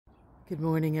Good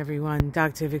morning, everyone.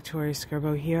 Dr. Victoria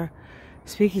Skirbo here,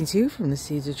 speaking to you from the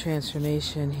Seeds of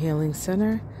Transformation Healing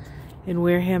Center in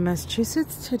Wareham,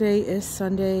 Massachusetts. Today is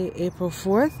Sunday, April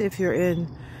 4th, if you're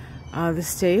in the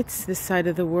States, this side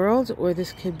of the world, or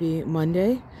this could be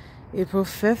Monday, April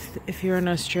 5th, if you're in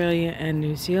Australia and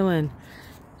New Zealand,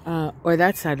 or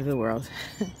that side of the world.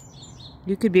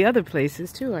 You could be other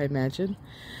places too, I imagine.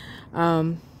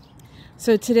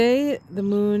 So today the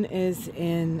moon is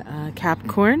in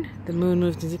Capricorn. The moon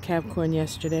moved into Capricorn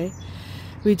yesterday.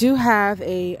 We do have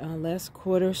a last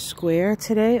quarter square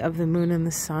today of the moon and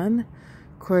the sun.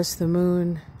 Of course, the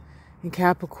moon in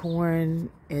Capricorn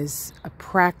is a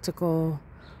practical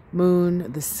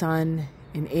moon. The sun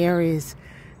in Aries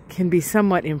can be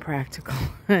somewhat impractical,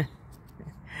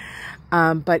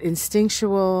 but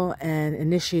instinctual and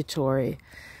initiatory.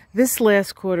 This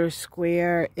last quarter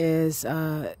square is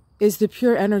the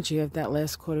pure energy of that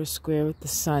last quarter square with the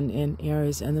sun in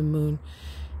Aries and the moon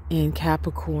in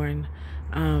Capricorn.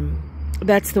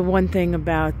 That's the one thing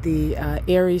about the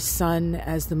Aries sun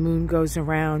as the moon goes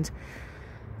around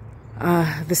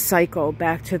the cycle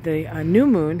back to the new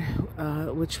moon,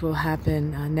 which will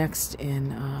happen next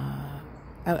in,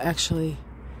 actually,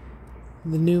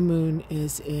 the new moon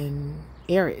is in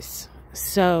Aries.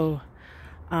 So,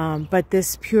 but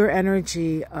this pure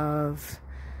energy of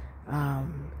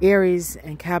Aries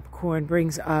and Capricorn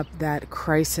brings up that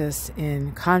crisis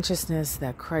in consciousness,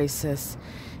 that crisis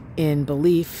in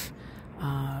belief,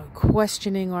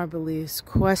 questioning our beliefs,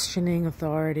 questioning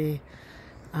authority.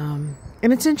 And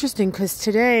it's interesting because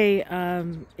today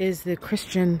is the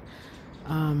Christian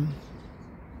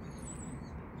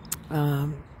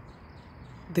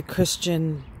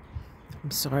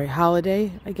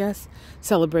holiday, I guess,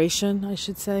 celebration, I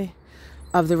should say,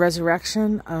 of the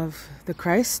resurrection of the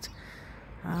Christ.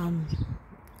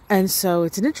 And so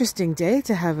it's an interesting day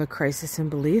to have a crisis in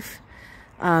belief.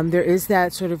 There is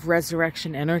that sort of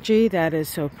resurrection energy that is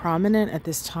so prominent at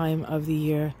this time of the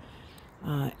year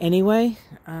anyway,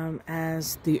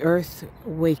 as the earth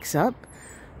wakes up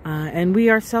and we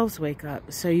ourselves wake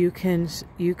up. So you can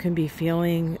be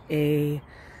feeling an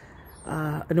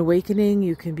awakening,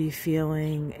 you can be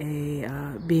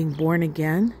feeling being born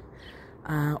again,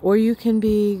 or you can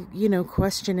be,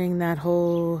 questioning that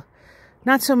whole,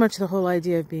 not so much the whole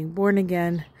idea of being born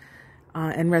again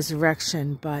and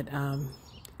resurrection, but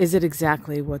is it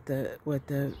exactly what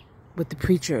the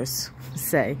preachers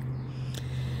say?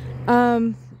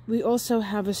 We also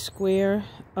have a square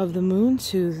of the moon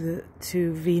to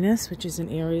Venus, which is in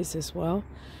Aries as well.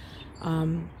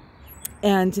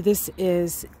 And this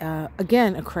is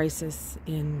again a crisis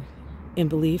in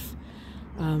belief.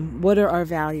 What are our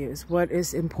values? What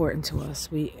is important to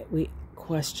us? We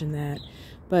question that.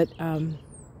 But, and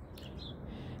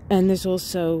there's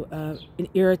also an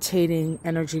irritating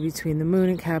energy between the moon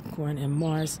in Capricorn and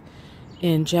Mars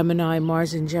in Gemini.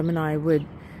 Mars in Gemini would,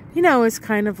 it's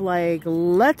kind of like,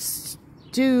 let's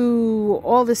do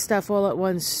all this stuff all at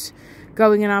once,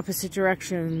 going in opposite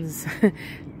directions.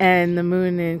 And the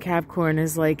moon in Capricorn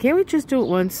is like, can't we just do it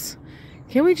once?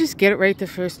 Can't we just get it right the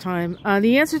first time?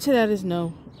 The answer to that is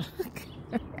no,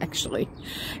 actually.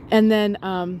 And then,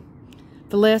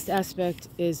 the last aspect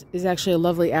is actually a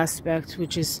lovely aspect,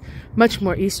 which is much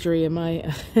more Eastery in my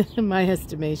in my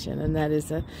estimation, and that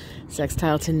is a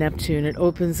sextile to Neptune. It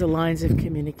opens the lines of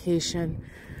communication.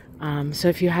 So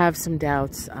if you have some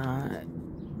doubts,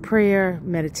 prayer,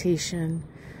 meditation,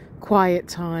 quiet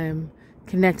time,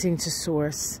 connecting to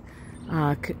source,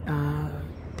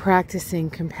 practicing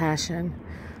compassion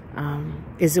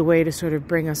is a way to sort of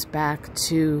bring us back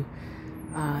to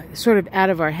sort of out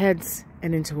of our heads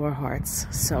and into our hearts.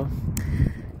 So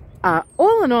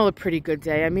all in all, a pretty good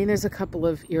day. I mean, there's a couple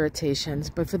of irritations,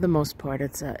 but for the most part,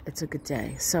 it's a good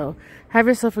day. So have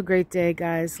yourself a great day,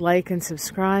 guys. Like and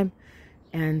subscribe,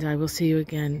 and I will see you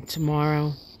again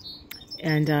tomorrow.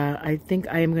 And I think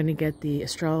I am going to get the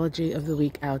astrology of the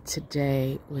week out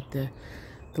today with the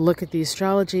look at the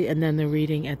astrology and then the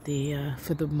reading at the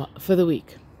for the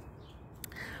week.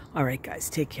 All right, guys,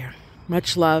 take care.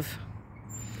 Much love.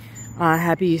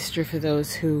 Happy Easter for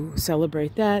those who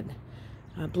celebrate that.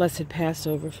 Blessed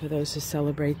Passover for those who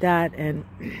celebrate that. And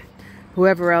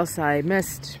whoever else I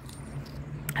missed,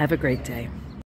 have a great day.